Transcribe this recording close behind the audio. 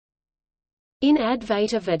In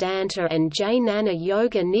Advaita Vedanta and Jnana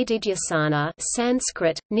Yoga, Nididhyasana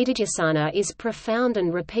 (Sanskrit, Nididhyasana) is profound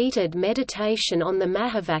and repeated meditation on the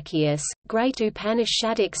Mahavakyas, great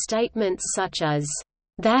Upanishadic statements such as,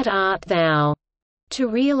 "That art thou," to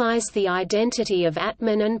realize the identity of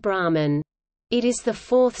Atman and Brahman. It is the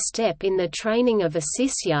fourth step in the training of a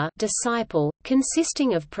sisya disciple,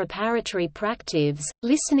 consisting of preparatory practives,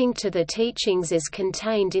 listening to the teachings as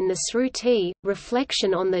contained in the Sruti,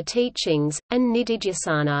 reflection on the teachings, and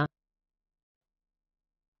Nididhyasana.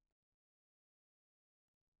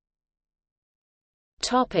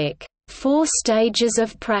 Four stages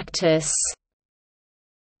of practice.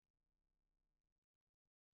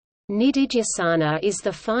 Nididhyasana is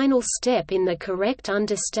the final step in the correct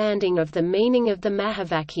understanding of the meaning of the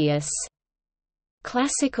Mahavakyas.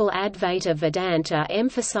 Classical Advaita Vedanta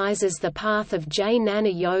emphasizes the path of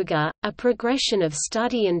Jnana Yoga, a progression of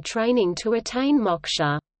study and training to attain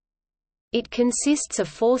moksha. It consists of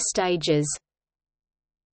four stages: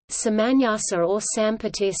 Samanyasa or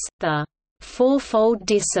Sampatis, the fourfold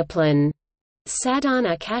discipline;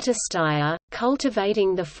 Sadhana Katastaya,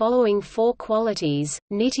 cultivating the following four qualities: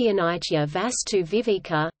 Nityanitya Vastu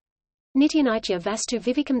Viveka, Nityanitya Vastu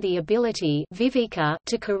Vivekam, the ability viveka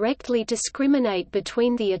to correctly discriminate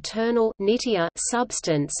between the eternal nitya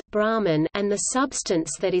substance Brahman and the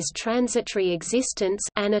substance that is transitory existence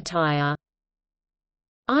anataya.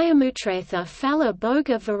 Ayamutretha Phala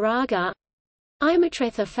Bhoga Viraga,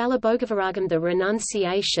 Ayamutretha Phala Bhoga Viragam, the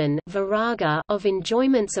renunciation viraga of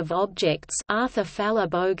enjoyments of objects artha phala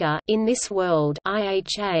bhoga in this world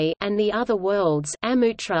iha and the other worlds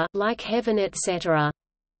amutra like heaven etc.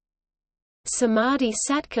 Samadhi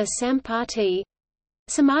Sattva Sampati,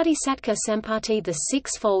 Samadhi Sattva Sampati, the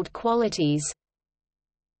sixfold qualities.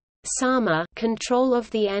 Sama, control of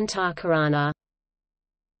the antakarana.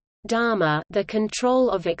 Dharma, the control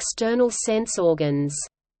of external sense organs.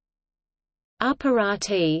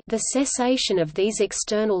 Aparati, the cessation of these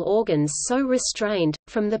external organs so restrained,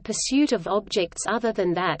 from the pursuit of objects other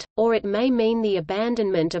than that, or it may mean the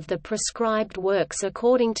abandonment of the prescribed works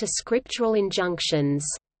according to scriptural injunctions.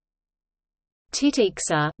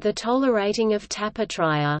 Titiksa, the tolerating of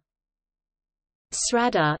tapatraya.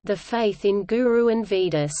 Sraddha, the faith in Guru and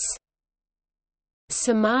Vedas.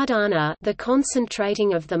 Samadhana, the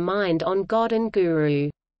concentrating of the mind on God and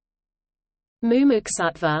Guru.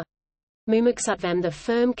 Mumuksutva, Mumuksutvam, the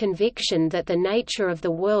firm conviction that the nature of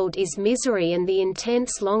the world is misery and the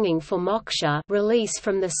intense longing for moksha, release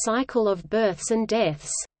from the cycle of births and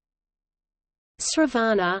deaths.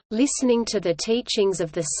 Sravana, listening to the teachings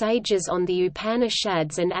of the sages on the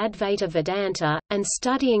Upanishads and Advaita Vedanta, and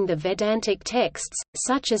studying the Vedantic texts,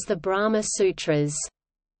 such as the Brahma Sutras.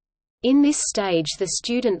 In this stage the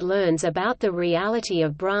student learns about the reality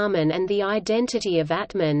of Brahman and the identity of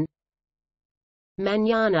Atman.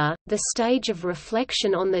 Manjana, the stage of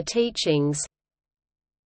reflection on the teachings.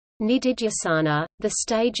 Nididhyasana, the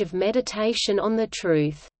stage of meditation on the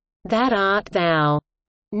truth. That art thou.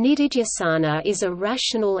 Nididhyasana is a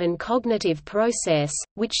rational and cognitive process,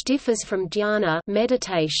 which differs from dhyana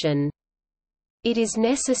meditation. It is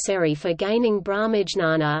necessary for gaining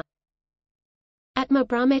brahmajnana. Atma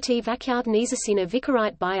Brahmeti Vakyard Nizasina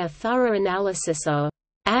Vikarite, by a thorough analysis of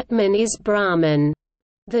Atman is Brahman.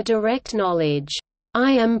 The direct knowledge,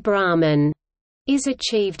 I am Brahman, is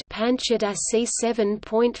achieved. Panchadasi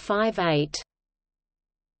 7.58.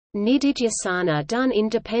 Nididhyasana done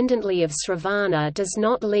independently of sravana does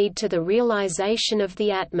not lead to the realization of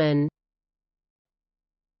the Atman.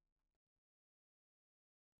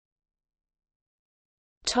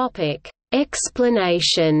 Topic: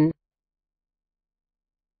 Explanation.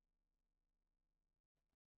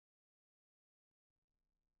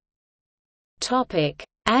 Topic: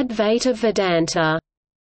 Advaita Vedanta.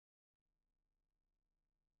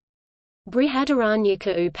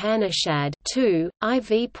 Brihadaranyaka Upanishad 2,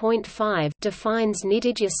 IV.5 defines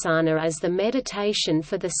Nididhyasana as the meditation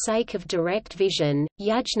for the sake of direct vision.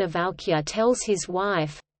 Yajnavalkya tells his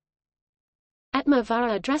wife, Atma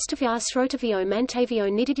vara drastavya srotavyo mantavyo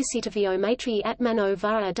nididhyasitavyo matri atmano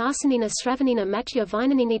vara darsanina sravanina matya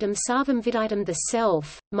vinaninidam sarvam vidaitam, the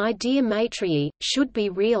self, my dear Maitreyi, should be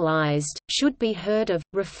realized, should be heard of,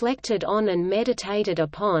 reflected on and meditated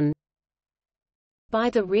upon by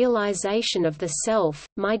the realization of the self,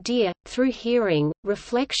 my dear, through hearing,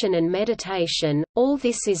 reflection and meditation. All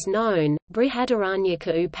this is known.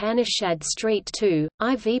 Brihadaranyaka Upanishad Street 2,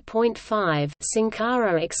 IV.5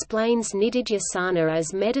 Sankara explains Nididhyasana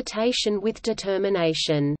as meditation with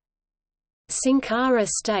determination. Sankara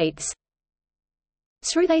states,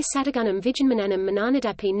 Sruthe Satagunam Vijanmananam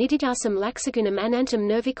Mananadapi Nididhyasam Laxagunam Anantam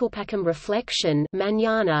Nirvikalpakam reflection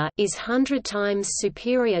is 100 times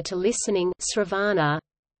superior to listening sravana.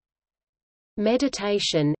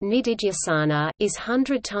 Meditation Nididhyasana is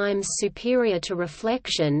 100 times superior to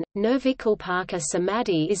reflection. Nirvikalpaka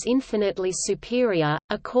samadhi is infinitely superior.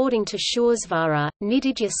 According to Shuasvara,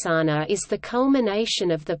 Nididhyasana is the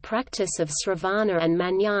culmination of the practice of sravana and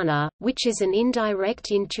manana, which is an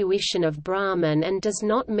indirect intuition of Brahman and does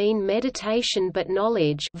not mean meditation but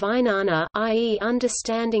knowledge vijnana, i.e.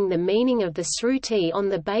 understanding the meaning of the Sruti on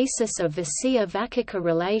the basis of Vasya-Vakika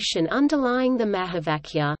relation underlying the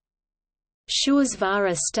Mahavakya.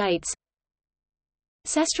 Shuasvara states,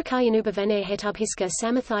 Sastrakayanubhavane hetubhiska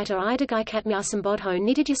samathita idagaikatmyasambodho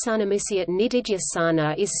nididhyasana musyat.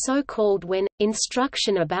 Nididhyasana is so called when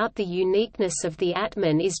instruction about the uniqueness of the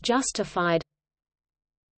Atman is justified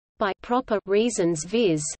by proper reasons,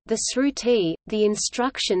 viz., the Sruti, the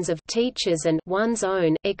instructions of teachers and one's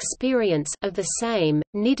own experience of the same.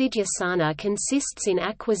 Nididhyasana consists in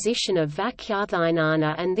acquisition of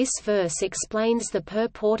Vakyadhinana, and this verse explains the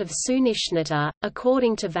purport of Sunishnata.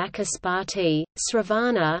 According to Vachaspati,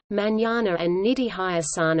 Sravana, Manana and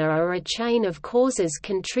Nididhyasana are a chain of causes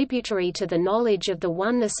contributory to the knowledge of the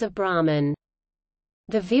oneness of Brahman.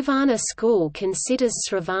 The Vivana school considers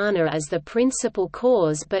Sravana as the principal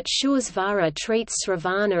cause, but Shuasvara treats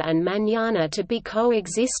Sravana and Manana to be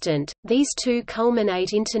coexistent. These two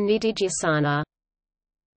culminate into Nididhyasana.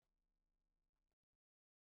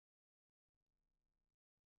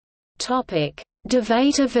 Topic: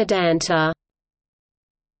 Dvaita Vedanta.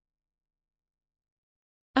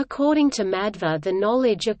 According to Madhva, the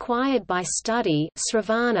knowledge acquired by study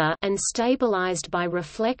sravana and stabilized by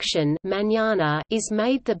reflection manana is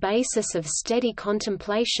made the basis of steady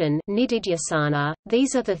contemplation nididhyasana.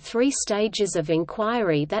 These are the three stages of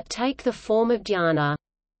inquiry that take the form of dhyana.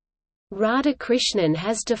 Radhakrishnan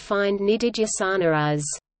has defined nididhyasana as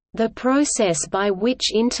the process by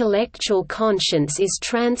which intellectual conscience is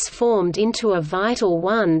transformed into a vital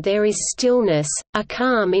one. There is stillness, a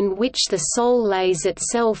calm in which the soul lays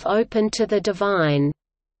itself open to the divine.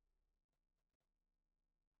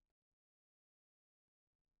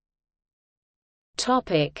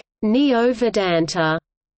 Neo-Vedanta.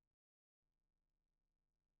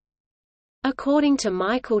 According to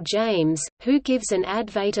Michael James, who gives an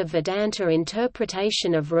Advaita Vedanta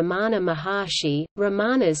interpretation of Ramana Maharshi,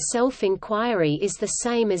 Ramana's self-inquiry is the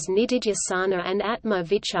same as Nididhyasana and Atma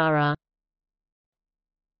Vichara.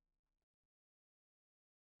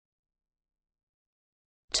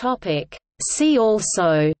 See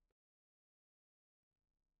also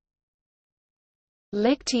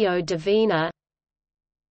Lectio Divina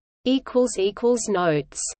 ==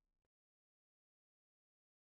 Notes